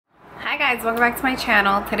guys, welcome back to my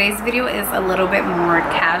channel. Today's video is a little bit more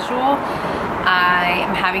casual. I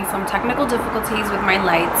am having some technical difficulties with my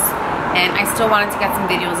lights and I still wanted to get some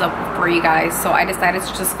videos up for you guys, so I decided to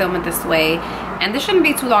just film it this way, and this shouldn't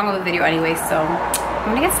be too long of a video anyway, so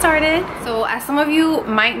I'm gonna get started. So as some of you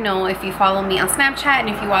might know if you follow me on Snapchat and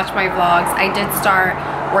if you watch my vlogs, I did start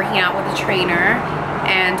working out with a trainer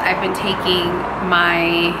and I've been taking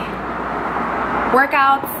my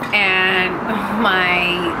workouts and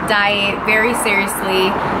my diet very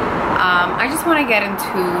seriously. I just want to get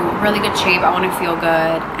into really good shape. I want to feel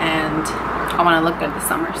good and I want to look good this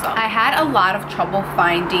summer. So I had a lot of trouble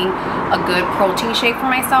finding a good protein shake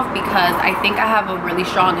for myself because I think I have a really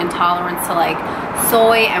strong intolerance to like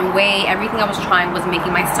soy and whey. Everything I was trying was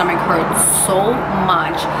making my stomach hurt so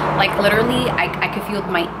much. Like literally I could feel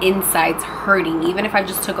my insides hurting. Even if I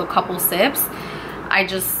just took a couple sips,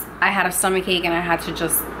 I had a stomach ache and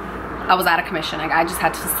I was out of commission. Like I just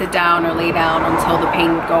had to sit down or lay down until the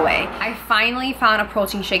pain would go away. I finally found a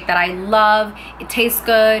protein shake that I love. It tastes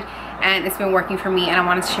good and it's been working for me and I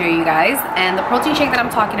wanted to share you guys. And the protein shake that I'm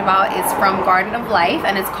talking about is from Garden of Life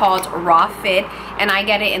and it's called Raw Fit, and I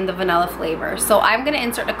get it in the vanilla flavor. So I'm gonna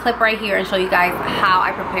insert a clip right here and show you guys how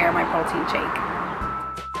I prepare my protein shake.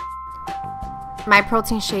 My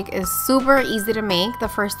protein shake is super easy to make. The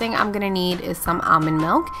first thing I'm gonna need is some almond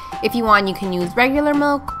milk. If you want, you can use regular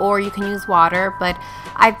milk or you can use water, but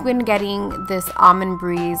I've been getting this Almond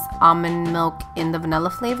Breeze almond milk in the vanilla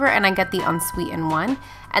flavor and I get the unsweetened one.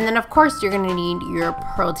 And then of course you're gonna need your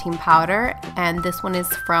protein powder, and this one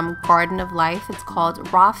is from Garden of Life. It's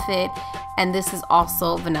called Raw Fit and this is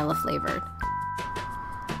also vanilla flavored.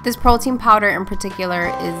 This protein powder in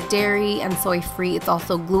particular is dairy and soy free. It's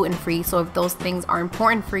also gluten free, so if those things are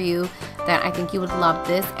important for you, then I think you would love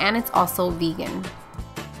this, and it's also vegan.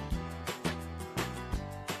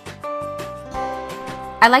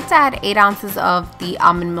 I like to add 8 ounces of the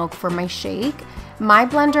almond milk for my shake. My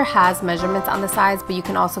blender has measurements on the sides, but you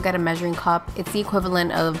can also get a measuring cup. It's the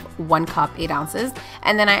equivalent of 1 cup, 8 ounces.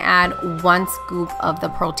 And then I add 1 scoop of the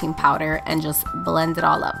protein powder and just blend it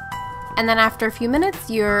all up. And then after a few minutes,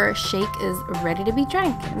 your shake is ready to be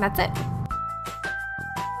drank, and that's it.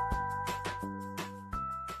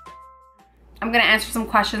 I'm gonna answer some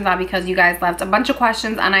questions now because you guys left a bunch of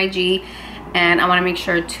questions on IG and I wanna make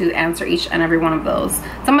sure to answer each and every one of those.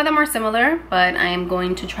 Some of them are similar, but I am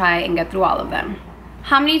going to try and get through all of them.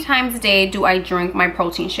 How many times a day do I drink my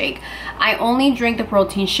protein shake? I only drink the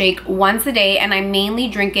protein shake once a day and I mainly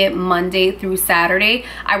drink it Monday through Saturday.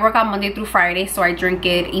 I work out Monday through Friday, so I drink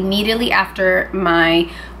it immediately after my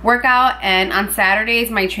workout, and on Saturdays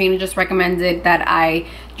my trainer just recommended that I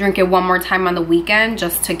drink it one more time on the weekend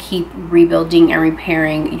just to keep rebuilding and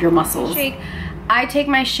repairing your muscles. I take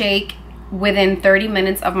my shake within 30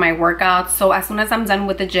 minutes of my workout, so as soon as I'm done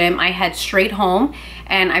with the gym, I head straight home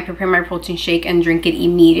and I prepare my protein shake and drink it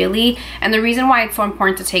immediately. And the reason why it's so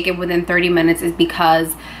important to take it within 30 minutes is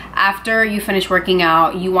because after you finish working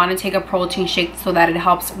out, you want to take a protein shake so that it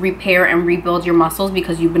helps repair and rebuild your muscles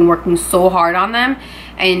because you've been working so hard on them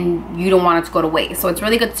and you don't want it to go to waste. So it's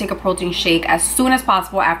really good to take a protein shake as soon as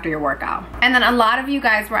possible after your workout. And then a lot of you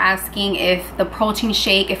guys were asking if the protein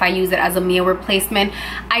shake, if I use it as a meal replacement.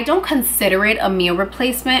 I don't consider it a meal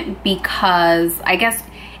replacement because I guess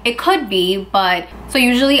it could be, but so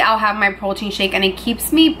usually I'll have my protein shake and it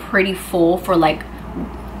keeps me pretty full for like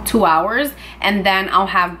 2 hours, and then I'll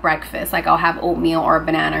have breakfast, like I'll have oatmeal or a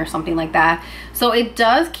banana or something like that. So it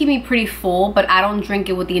does keep me pretty full, but I don't drink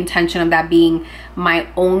it with the intention of that being my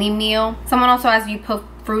only meal. Someone also asked, do you put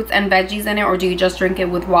fruits and veggies in it or do you just drink it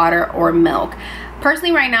with water or milk?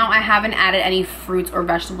 Personally right now I haven't added any fruits or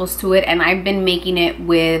vegetables to it, and I've been making it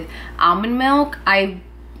with almond milk. I'm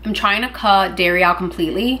trying to cut dairy out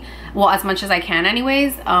completely, well, as much as I can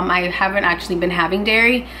anyways. I haven't actually been having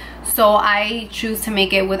dairy, so I choose to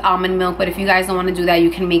make it with almond milk, but if you guys don't want to do that,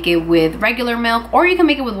 you can make it with regular milk or you can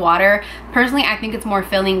make it with water. Personally, I think it's more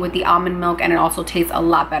filling with the almond milk and it also tastes a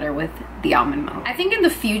lot better with the almond milk. I think in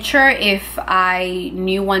the future, if I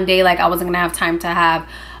knew one day like I wasn't gonna have time to have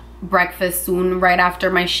breakfast soon right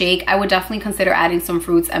after my shake, I would definitely consider adding some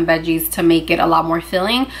fruits and veggies to make it a lot more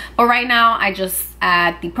filling. But right now I just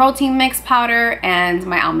add the protein mix powder and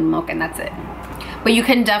my almond milk and that's it. But you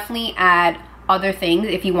can definitely add other things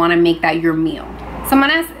if you want to make that your meal. Someone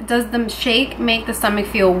asked, does the shake make the stomach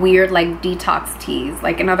feel weird like detox teas?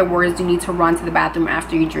 Like in other words, you need to run to the bathroom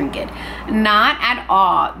after you drink it? Not at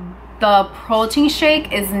all. The protein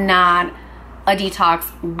shake is not a detox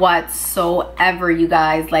whatsoever, you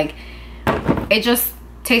guys. Like it just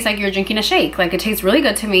tastes like you're drinking a shake. Like it tastes really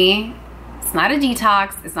good to me. It's not a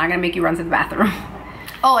detox. It's not gonna make you run to the bathroom.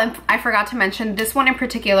 Oh, and I forgot to mention, this one in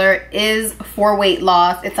particular is for weight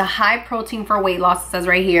loss. It's a high protein for weight loss, it says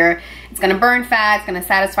right here. It's gonna burn fat, it's gonna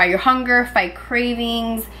satisfy your hunger, fight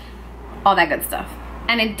cravings, all that good stuff.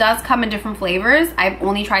 And it does come in different flavors. I've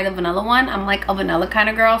only tried the vanilla one. I'm like a vanilla kind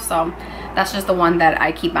of girl, so that's just the one that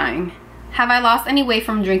I keep buying. Have I lost any weight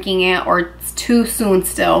from drinking it, or it's too soon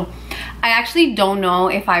still? I actually don't know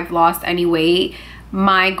if I've lost any weight.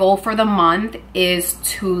 My goal for the month is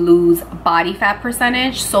to lose body fat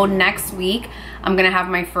percentage. So next week, I'm gonna have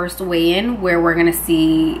my first weigh-in where we're gonna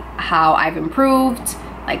see how I've improved,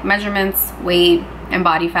 like measurements, weight, and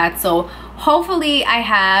body fat. So hopefully I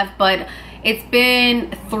have, but it's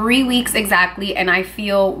been 3 weeks exactly and I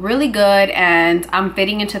feel really good, and I'm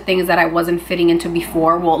fitting into things that I wasn't fitting into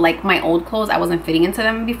before. Well, like my old clothes, I wasn't fitting into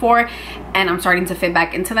them before, and I'm starting to fit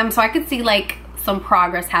back into them. So I could see like some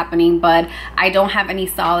progress happening, but I don't have any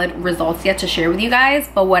solid results yet to share with you guys.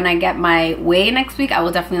 But when I get my weigh next week, I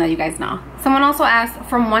will definitely let you guys know. Someone also asked,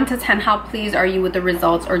 from 1 to 10, how pleased are you with the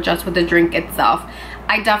results or just with the drink itself?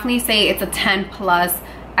 I definitely say it's a 10 plus.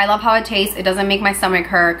 I love how it tastes. It doesn't make my stomach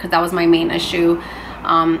hurt, because that was my main issue.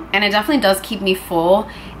 And it definitely does keep me full.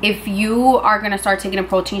 If you are gonna start taking a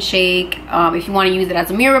protein shake, if you want to use it as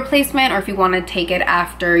a meal replacement, or if you want to take it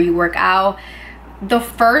after you work out, the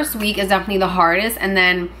first week is definitely the hardest, and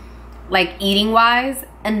then like eating wise,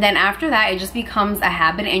 and then after that it just becomes a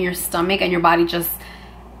habit, and your stomach and your body just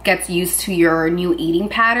gets used to your new eating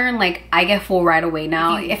pattern. Like I get full right away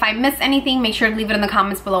now. If I miss anything, make sure to leave it in the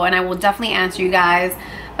comments below and I will definitely answer you guys.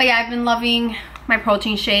 But yeah, I've been loving my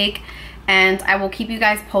protein shake, and I will keep you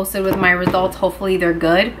guys posted with my results. Hopefully they're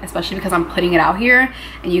good, especially because I'm putting it out here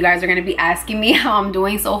and you guys are going to be asking me how I'm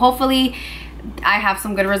doing. So hopefully I have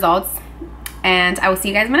some good results, and I will see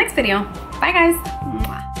you guys in my next video. Bye guys.